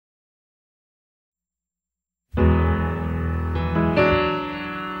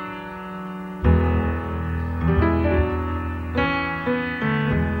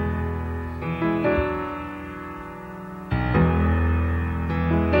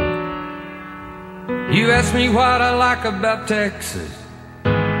You ask me what I like about Texas,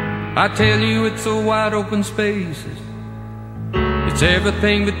 I tell you it's a wide open spaces. It's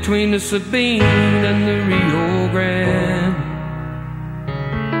everything between the Sabine and the Rio Grande.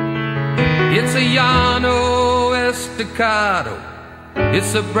 It's a Llano Estacado,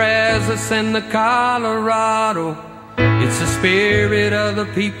 it's the Brazos and the Colorado. It's the spirit of the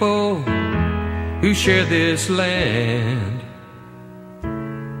people who share this land.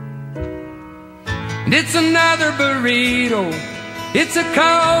 And it's another burrito, it's a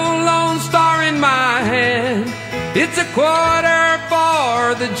cold Lone Star in my hand. It's a quarter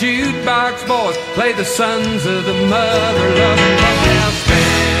for the jukebox boys, play the sons of the mother-loving bunkhouse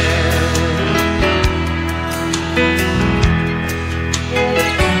band.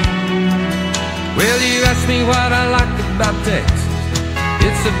 Well, you ask me what I like about Texas,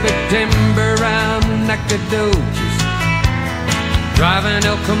 it's the big timber round Nacogdoches, driving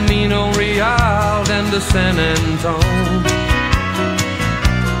El Camino Real down to San Antone.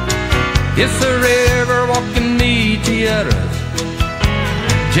 It's the river walking me tierras,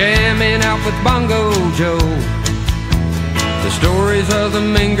 jamming out with Bongo Joe, the stories of the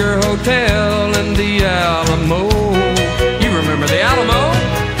Menger Hotel and the Alamo. You remember the Alamo?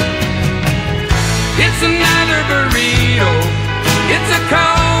 It's another burrito, it's a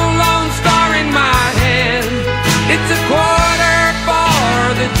cold Lone Star in my hand. It's a quarter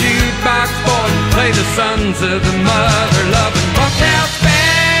for the jukebox boys, play the sons of the mother-loving bunkhouse band.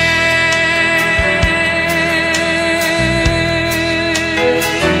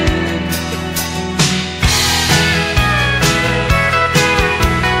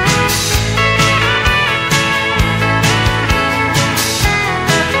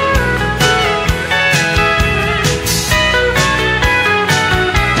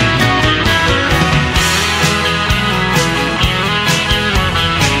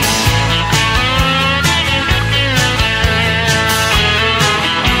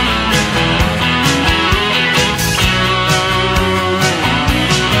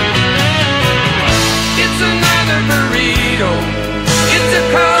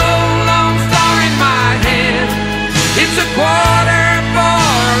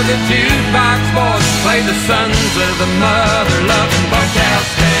 The jukebox boys play the sons of the mother-loving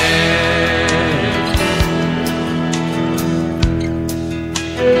bunkhouse band.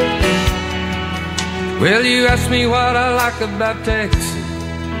 Well, you ask me what I like about Texas,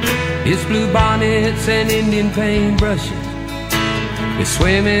 it's blue bonnets and Indian paintbrushes. It's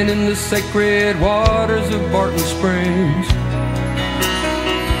swimming in the sacred waters of Barton Springs.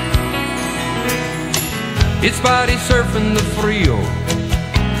 It's body surfing the Frio,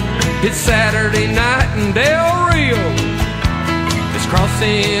 it's Saturday night in Del Rio. It's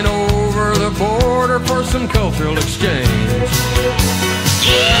crossing over the border for some cultural exchange.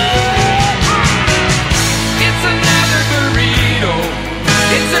 It's another burrito,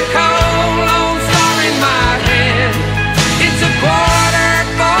 it's a cold Lone Star in my hand. It's a quarter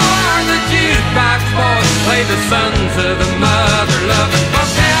for the jukebox boys, play the sons of the mother-loving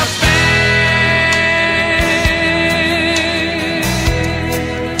bunkhouse band.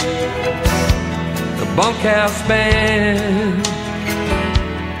 Bunkhouse band.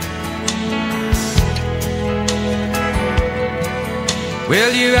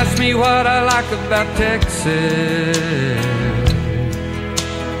 Well, you ask me what I like about Texas.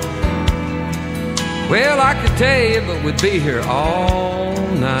 Well, I could tell you, but we'd be here all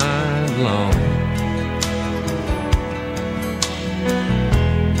night long.